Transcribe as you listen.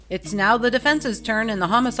It's now the defense's turn in the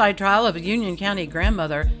homicide trial of a Union County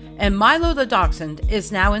grandmother, and Milo the Dachshund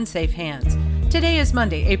is now in safe hands. Today is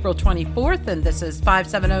Monday, April 24th, and this is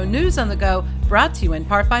 570 News on the Go, brought to you in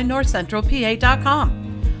part by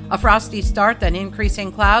NorthCentralPA.com. A frosty start, then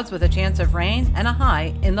increasing clouds with a chance of rain and a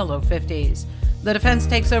high in the low 50s. The defense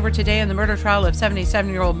takes over today in the murder trial of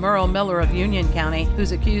 77-year-old Merle Miller of Union County,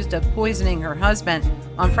 who's accused of poisoning her husband.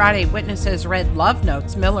 On Friday, witnesses read love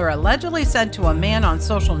notes Miller allegedly sent to a man on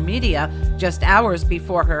social media just hours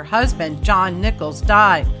before her husband, John Nichols,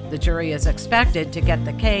 died. The jury is expected to get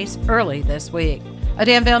the case early this week. A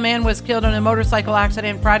Danville man was killed in a motorcycle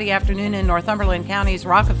accident Friday afternoon in Northumberland County's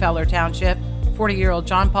Rockefeller Township. 40-year-old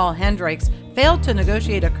John Paul Hendricks failed to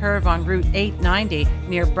negotiate a curve on Route 890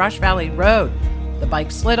 near Brush Valley Road. The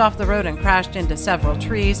bike slid off the road and crashed into several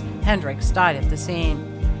trees. Hendricks died at the scene.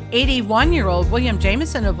 81-year-old William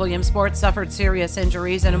Jameson of Williamsport suffered serious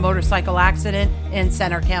injuries in a motorcycle accident in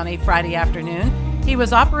Center County Friday afternoon. He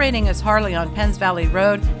was operating his Harley on Penns Valley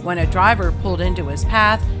Road when a driver pulled into his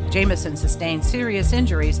path. Jameson sustained serious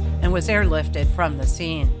injuries and was airlifted from the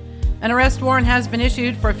scene. An arrest warrant has been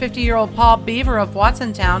issued for 50-year-old Paul Beaver of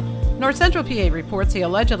Watsontown. North Central PA reports he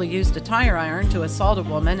allegedly used a tire iron to assault a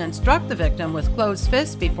woman and struck the victim with closed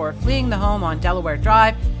fists before fleeing the home on Delaware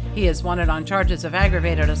Drive. He is wanted on charges of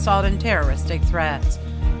aggravated assault and terroristic threats.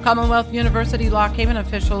 Commonwealth University Lock Haven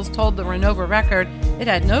officials told the Renova Record it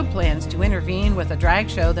had no plans to intervene with a drag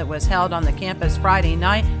show that was held on the campus Friday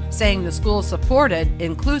night, saying the school supported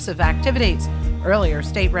inclusive activities. Earlier,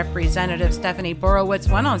 State Representative Stephanie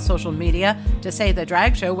Borowitz went on social media to say the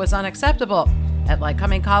drag show was unacceptable. At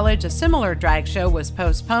Lycoming College, a similar drag show was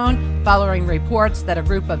postponed following reports that a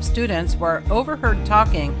group of students were overheard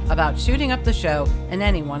talking about shooting up the show and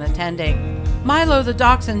anyone attending. Milo the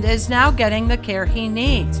Dachshund is now getting the care he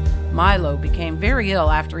needs. Milo became very ill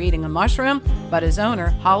after eating a mushroom, but his owner,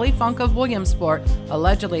 Holly Funk of Williamsport,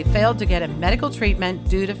 allegedly failed to get him medical treatment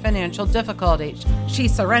due to financial difficulties. She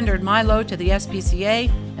surrendered Milo to the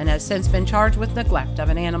SPCA and has since been charged with neglect of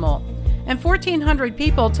an animal. And 1,400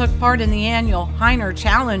 people took part in the annual Heiner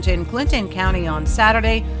Challenge in Clinton County on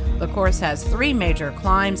Saturday. The course has 3 major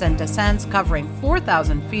climbs and descents covering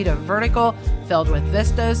 4,000 feet of vertical, filled with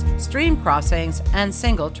vistas, stream crossings, and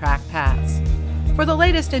single-track paths. For the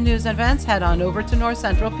latest in news and events, head on over to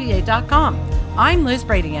NorthCentralPA.com. I'm Liz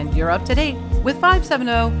Brady, and you're up to date with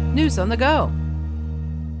 570 News on the Go.